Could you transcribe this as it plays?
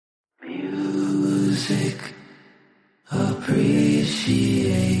Music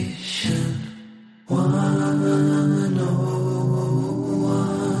Appreciation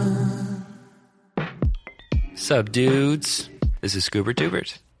 101. Sup, dudes? This is Scuba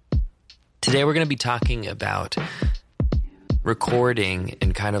Dubert. Today we're going to be talking about recording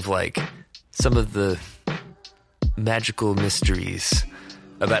and kind of like some of the magical mysteries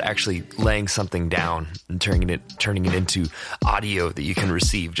about actually laying something down and turning it into audio that you can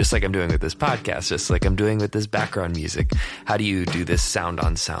receive, just like I'm doing with this podcast, just like I'm doing with this background music. How do you do this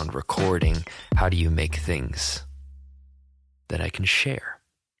sound-on-sound recording? How do you make things that I can share?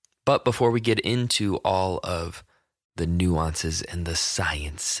 But before we get into all of the nuances and the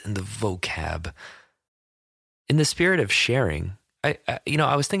science and the vocab, in the spirit of sharing, I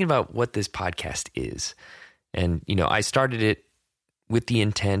was thinking about what this podcast is. And, I started it with the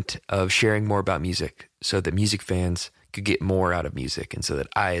intent of sharing more about music so that music fans could get more out of music, and so that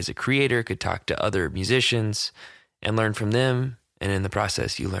I, as a creator, could talk to other musicians and learn from them. And in the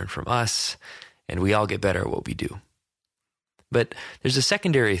process, you learn from us, and we all get better at what we do. But there's a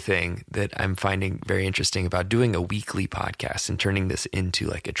secondary thing that I'm finding very interesting about doing a weekly podcast and turning this into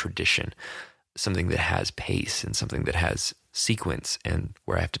like a tradition, something that has pace and something that has sequence and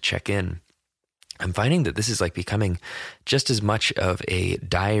where I have to check in. I'm finding that this is like becoming just as much of a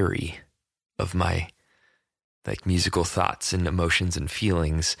diary of my like musical thoughts and emotions and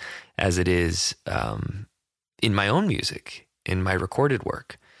feelings as it is in my own music, in my recorded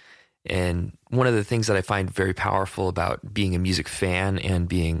work. And one of the things that I find very powerful about being a music fan and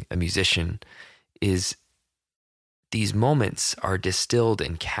being a musician is these moments are distilled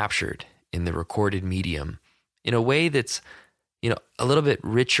and captured in the recorded medium in a way that's a little bit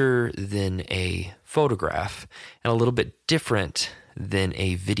richer than a photograph and a little bit different than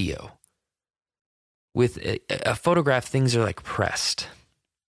a video. With a photograph, things are like pressed.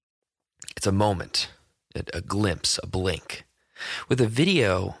 It's a moment, a glimpse, a blink. With a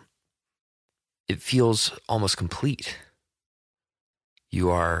video, it feels almost complete. You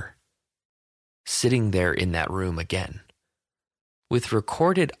are sitting there in that room again. With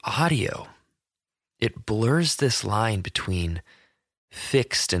recorded audio, it blurs this line between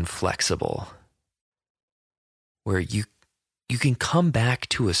fixed and flexible, where you can come back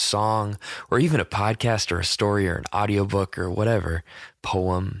to a song or even a podcast or a story or an audiobook or whatever,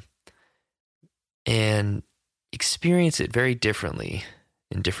 poem, and experience it very differently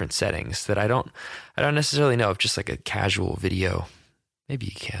in different settings that I don't necessarily know if just like a casual video, maybe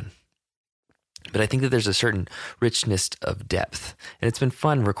you can. But I think that there's a certain richness of depth. And it's been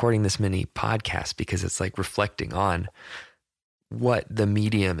fun recording this mini podcast because it's like reflecting on what the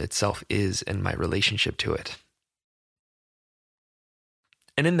medium itself is and my relationship to it.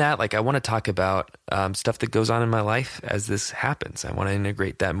 And in that, I want to talk about stuff that goes on in my life as this happens. I want to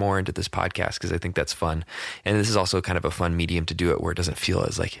integrate that more into this podcast because I think that's fun. And this is also kind of a fun medium to do it where it doesn't feel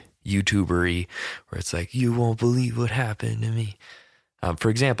as like YouTuber-y, where it's like, you won't believe what happened to me.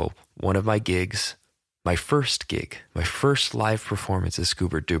 For example, one of my gigs, my first live performance as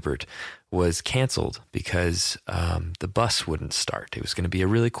Scuba Dubert was canceled because the bus wouldn't start. It was going to be a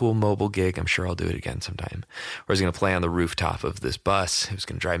really cool mobile gig. I'm sure I'll do it again sometime. Where I was going to play on the rooftop of this bus. It was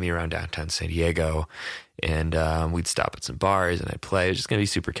going to drive me around downtown San Diego, and we'd stop at some bars and I'd play. It was just going to be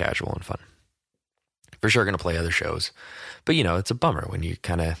super casual and fun. For sure going to play other shows. But, it's a bummer when you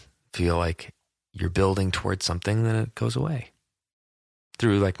kind of feel like you're building towards something, then it goes away.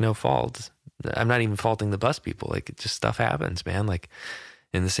 Through no fault. I'm not even faulting the bus people. It just stuff happens, man.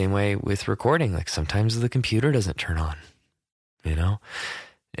 In the same way with recording, sometimes the computer doesn't turn on,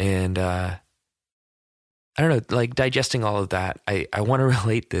 And I don't know, digesting all of that, I want to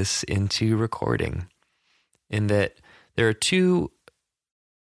relate this into recording in that there are two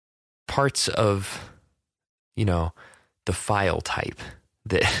parts of, the file type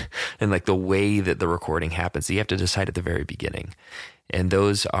that and the way that the recording happens that you have to decide at the very beginning. And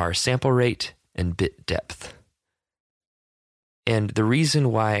those are sample rate and bit depth. And the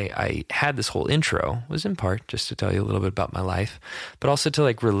reason why I had this whole intro was in part just to tell you a little bit about my life, but also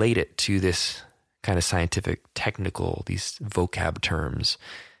to relate it to this kind of scientific, technical, these vocab terms.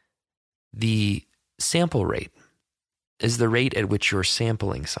 The sample rate is the rate at which you're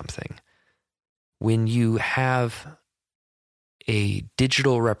sampling something. When you have a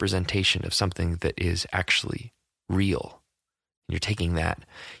digital representation of something that is actually real, you're taking that,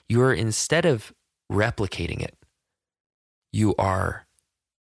 you're, instead of replicating it, you are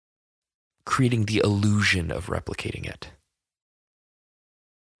creating the illusion of replicating it.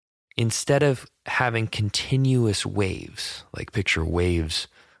 Instead of having continuous waves, picture waves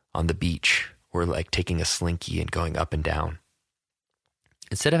on the beach, or taking a slinky and going up and down,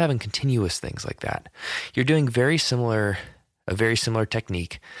 Instead of having continuous things like that, you're doing a very similar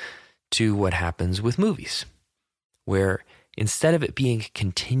technique to what happens with movies, where instead of it being a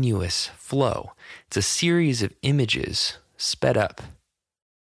continuous flow, it's a series of images sped up.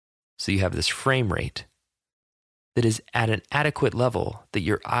 So you have this frame rate that is at an adequate level that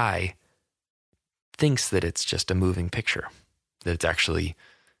your eye thinks that it's just a moving picture, that it's actually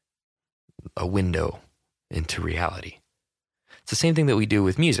a window into reality. It's the same thing that we do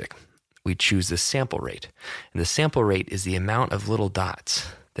with music. We choose the sample rate, and the sample rate is the amount of little dots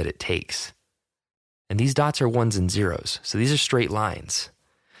that it takes. And these dots are ones and zeros, so these are straight lines.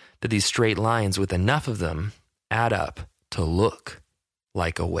 But these straight lines, with enough of them, add up to look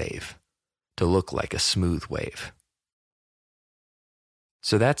like a wave, to look like a smooth wave.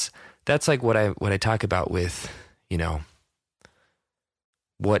 So that's like what I talk about with,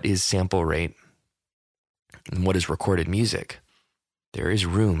 what is sample rate and what is recorded music. There is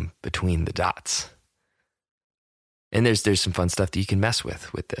room between the dots. And there's some fun stuff that you can mess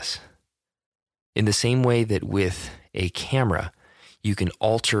with this. In the same way that with a camera, you can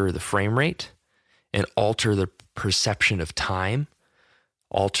alter the frame rate and alter the perception of time,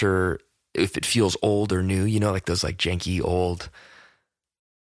 alter if it feels old or new, like those like janky old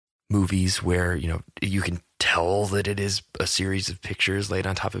movies where, you can tell that it is a series of pictures laid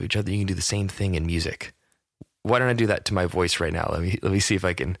on top of each other. You can do the same thing in music. Why don't I do that to my voice right now? Let me see if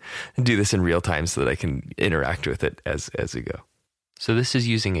I can do this in real time so that I can interact with it as we go. So this is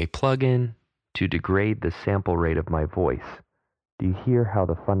using a plugin to degrade the sample rate of my voice. Do you hear how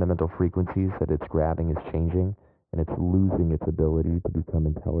the fundamental frequencies that it's grabbing is changing and it's losing its ability to become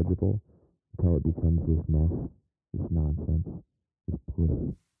intelligible until it becomes this mess, this nonsense, this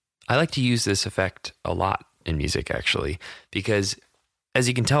push? I like to use this effect a lot in music, actually, because as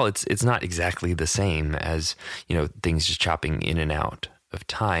you can tell, it's not exactly the same as, things just chopping in and out of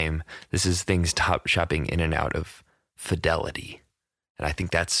time. This is things chopping in and out of fidelity. And I think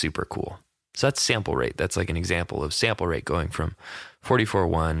that's super cool. So that's sample rate. That's like an example of sample rate going from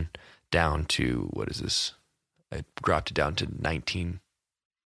 44.1 down to, what is this? I dropped it down to 19,000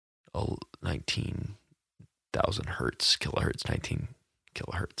 hertz, kilohertz, 19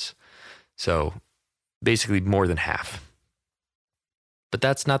 kilohertz. So basically more than half. But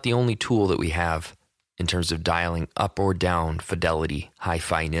that's not the only tool that we have in terms of dialing up or down fidelity,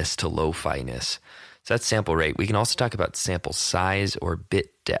 hi-fi-ness to low-fi-ness. So that's sample rate. We can also talk about sample size or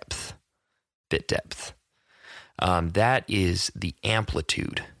bit depth. That is the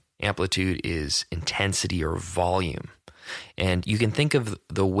amplitude. Amplitude is intensity or volume. And you can think of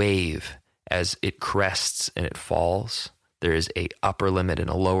the wave as it crests and it falls. There is a upper limit and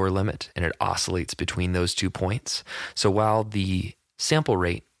a lower limit, and it oscillates between those 2 points. So while the sample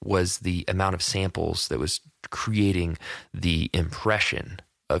rate was the amount of samples that was creating the impression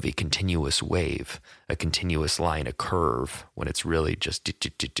of a continuous wave, a continuous line, a curve, when it's really just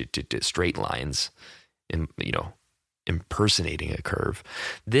straight lines, impersonating a curve.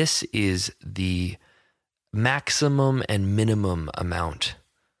 This is the maximum and minimum amount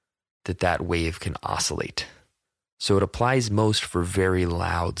that wave can oscillate. So it applies most for very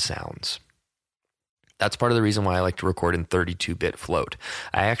loud sounds. That's part of the reason why I like to record in 32-bit float.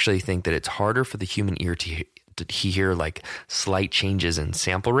 I actually think that it's harder for the human ear to hear like slight changes in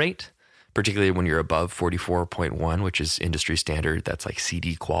sample rate, particularly when you're above 44.1, which is industry standard. That's like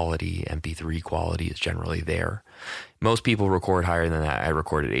CD quality, MP3 quality is generally there. Most people record higher than that. I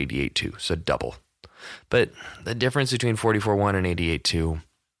record at 88.2, so double. But the difference between 44.1 and 88.2,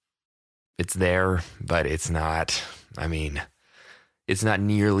 it's there, but it's not, it's not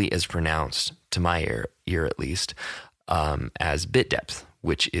nearly as pronounced, to my ear at least, as bit depth,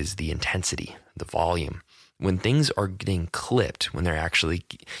 which is the intensity, the volume. When things are getting clipped, when they're actually,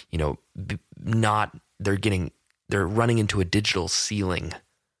 they're running into a digital ceiling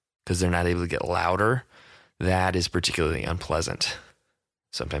because they're not able to get louder, that is particularly unpleasant.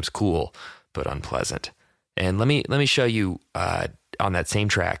 Sometimes cool, but unpleasant. And let me show you on that same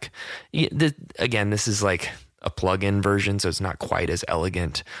track. Again, this is like a plug-in version, so it's not quite as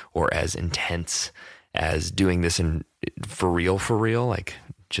elegant or as intense as doing this for real, like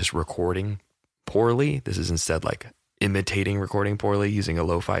just recording poorly. This is instead like imitating recording poorly using a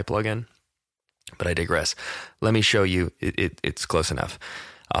lo-fi plugin. But I digress. Let me show you. It's close enough.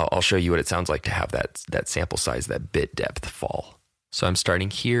 I'll show you what it sounds like to have that sample size, that bit depth fall. So I'm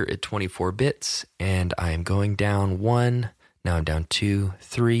starting here at 24 bits, and I am going down 1. Now I'm down 2,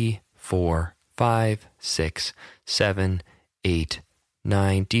 3, 4, 5, 6, 7, 8,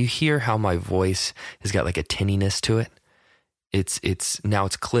 9. Do you hear how my voice has got like a tinniness to it? It's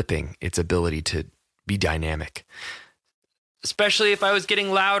clipping its ability to be dynamic. especially if I was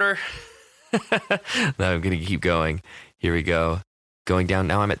getting louder. No, I'm going to keep going. Here we go. Going down.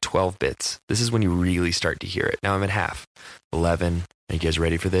 Now I'm at 12 bits. This is when you really start to hear it. Now I'm at half. 11. Are you guys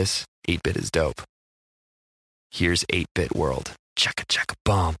ready for this? 8-bit is dope. Here's 8-bit world. Checka checka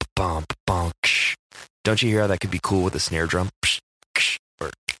bump bump bump. Don't you hear how that could be cool with a snare drum?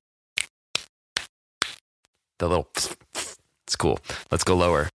 Or the little. It's cool. Let's go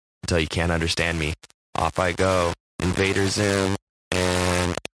lower until you can't understand me. Off I go. Invader zoom.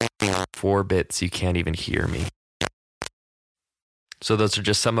 And 4 bits. You can't even hear me. So those are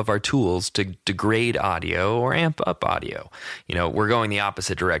just some of our tools to degrade audio or amp up audio. You know, we're going the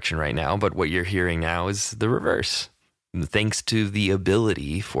opposite direction right now, but what you're hearing now is the reverse. Thanks to the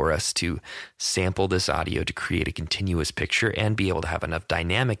ability for us to sample this audio to create a continuous picture and be able to have enough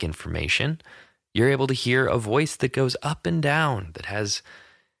dynamic information, you're able to hear a voice that goes up and down, that has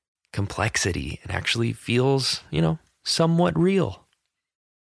complexity and actually feels, you know, somewhat real.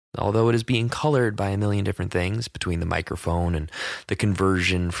 Although it is being colored by a million different things between the microphone and the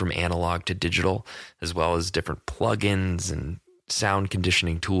conversion from analog to digital, as well as different plugins and sound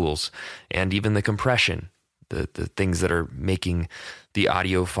conditioning tools, and even the compression, the things that are making the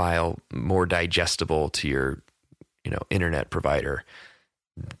audio file more digestible to your, you know, internet provider.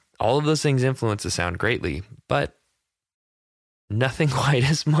 All of those things influence the sound greatly, but nothing quite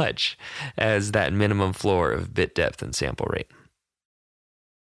as much as that minimum floor of bit depth and sample rate.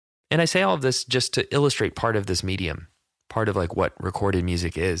 And I say all of this just to illustrate part of this medium, part of like what recorded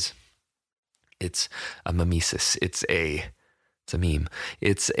music is. It's a mimesis. It's a meme.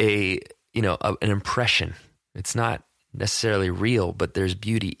 It's an impression. It's not necessarily real, but there's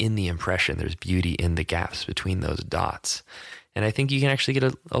beauty in the impression. There's beauty in the gaps between those dots. And I think you can actually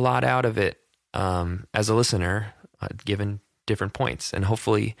get a lot out of it as a listener, given different points, and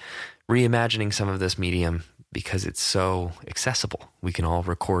hopefully reimagining some of this medium because it's so accessible. We can all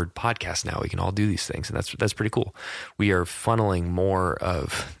record podcasts now. We can all do these things, and that's pretty cool. We are funneling more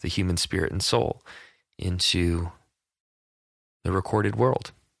of the human spirit and soul into the recorded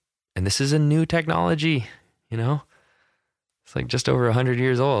world. And this is a new technology, you know? It's like just over 100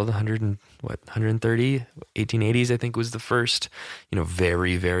 years old, 130, 1880s, I think was the first, you know,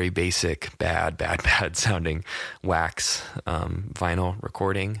 very, very basic, bad sounding wax vinyl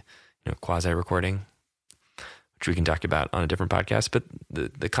recording, you know, quasi recording, which we can talk about on a different podcast, but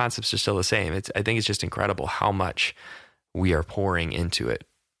the concepts are still the same. I think it's just incredible how much we are pouring into it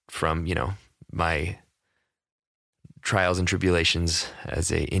from, you know, my trials and tribulations as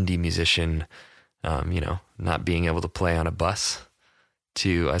a indie musician, you know, not being able to play on a bus,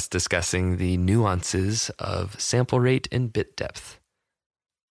 to us discussing the nuances of sample rate and bit depth.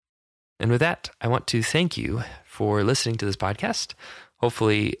 And with that, I want to thank you for listening to this podcast.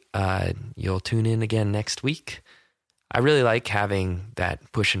 Hopefully, you'll tune in again next week. I really like having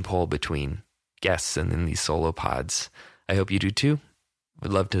that push and pull between guests and then these solo pods. I hope you do too.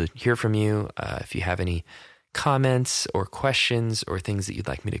 Would love to hear from you. If you have any comments or questions or things that you'd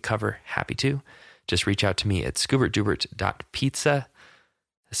like me to cover, happy to. Just reach out to me at scoobertdubert.pizza.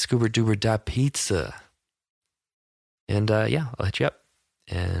 scoobertdubert.pizza. And yeah, I'll hit you up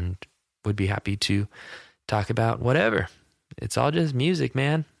and would be happy to talk about whatever. It's all just music,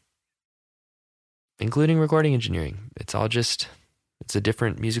 man. Including recording engineering. It's a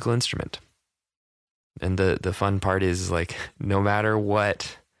different musical instrument. And the fun part is, like, no matter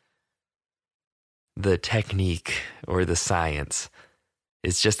what the technique or the science,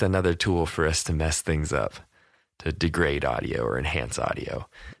 it's just another tool for us to mess things up, to degrade audio or enhance audio.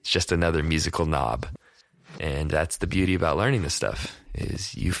 It's just another musical knob. And that's the beauty about learning this stuff,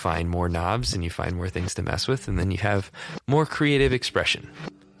 is you find more knobs and you find more things to mess with, and then you have more creative expression.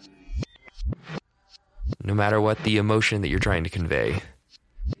 No matter what the emotion that you're trying to convey,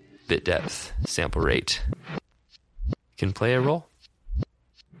 bit depth, sample rate can play a role.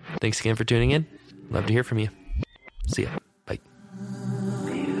 Thanks again for tuning in. Love to hear from you. See ya. Bye.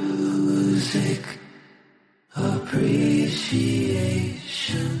 Music appreciate.